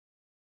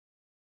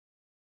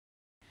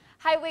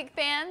Hi wig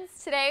fans,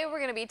 today we're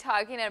going to be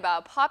talking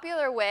about a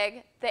popular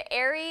wig, the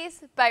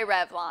Aries by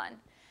Revlon.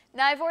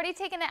 Now I've already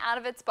taken it out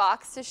of its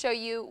box to show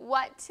you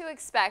what to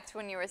expect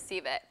when you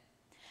receive it.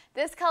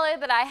 This color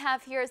that I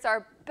have here is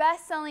our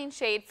best-selling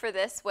shade for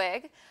this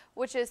wig,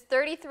 which is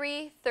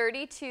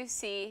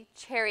 3332C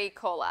Cherry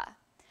Cola.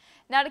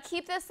 Now to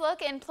keep this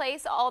look in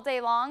place all day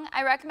long,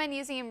 I recommend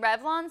using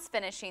Revlon's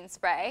finishing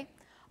spray.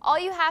 All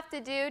you have to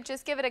do,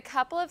 just give it a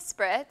couple of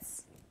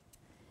spritz,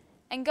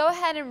 and go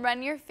ahead and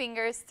run your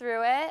fingers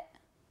through it,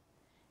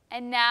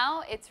 and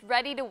now it's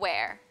ready to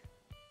wear.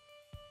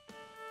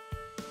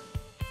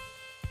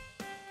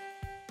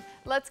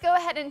 Let's go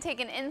ahead and take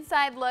an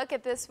inside look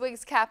at this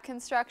wig's cap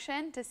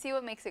construction to see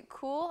what makes it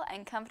cool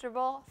and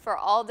comfortable for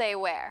all day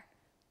wear.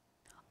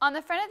 On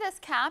the front of this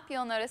cap,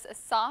 you'll notice a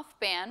soft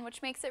band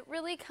which makes it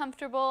really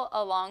comfortable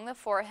along the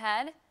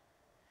forehead.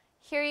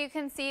 Here you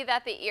can see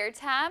that the ear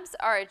tabs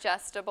are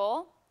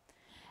adjustable.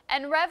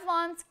 And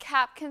Revlon's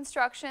cap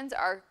constructions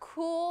are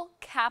cool,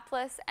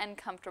 capless, and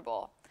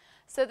comfortable.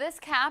 So this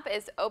cap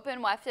is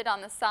open wefted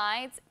on the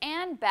sides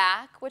and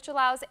back, which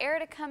allows air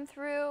to come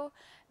through,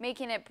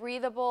 making it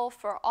breathable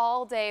for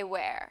all day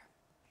wear.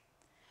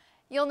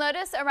 You'll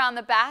notice around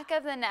the back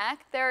of the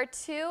neck there are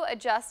two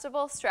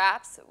adjustable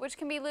straps which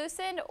can be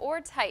loosened or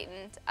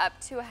tightened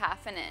up to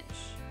 1/2 inch.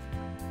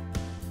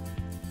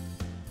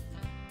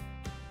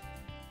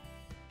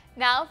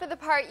 Now for the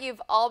part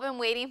you've all been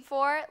waiting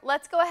for,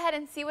 let's go ahead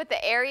and see what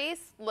the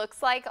Aries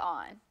looks like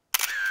on.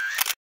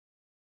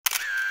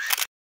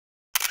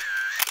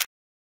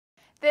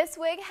 This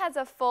wig has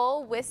a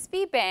full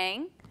wispy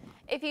bang.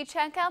 If you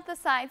check out the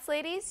sides,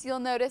 ladies, you'll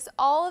notice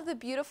all of the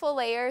beautiful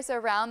layers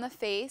around the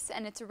face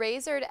and its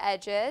razored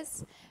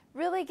edges.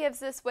 Really gives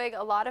this wig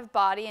a lot of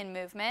body and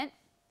movement.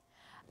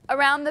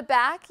 Around the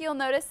back, you'll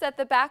notice that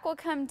the back will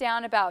come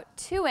down about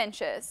 2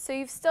 inches, so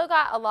you've still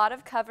got a lot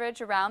of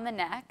coverage around the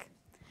neck.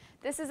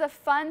 This is a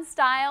fun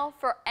style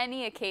for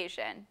any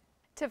occasion.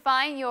 To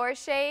find your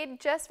shade,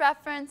 just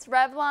reference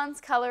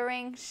Revlon's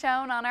coloring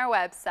shown on our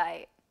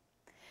website.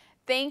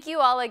 Thank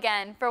you all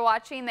again for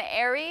watching the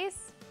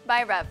Aries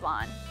by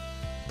Revlon.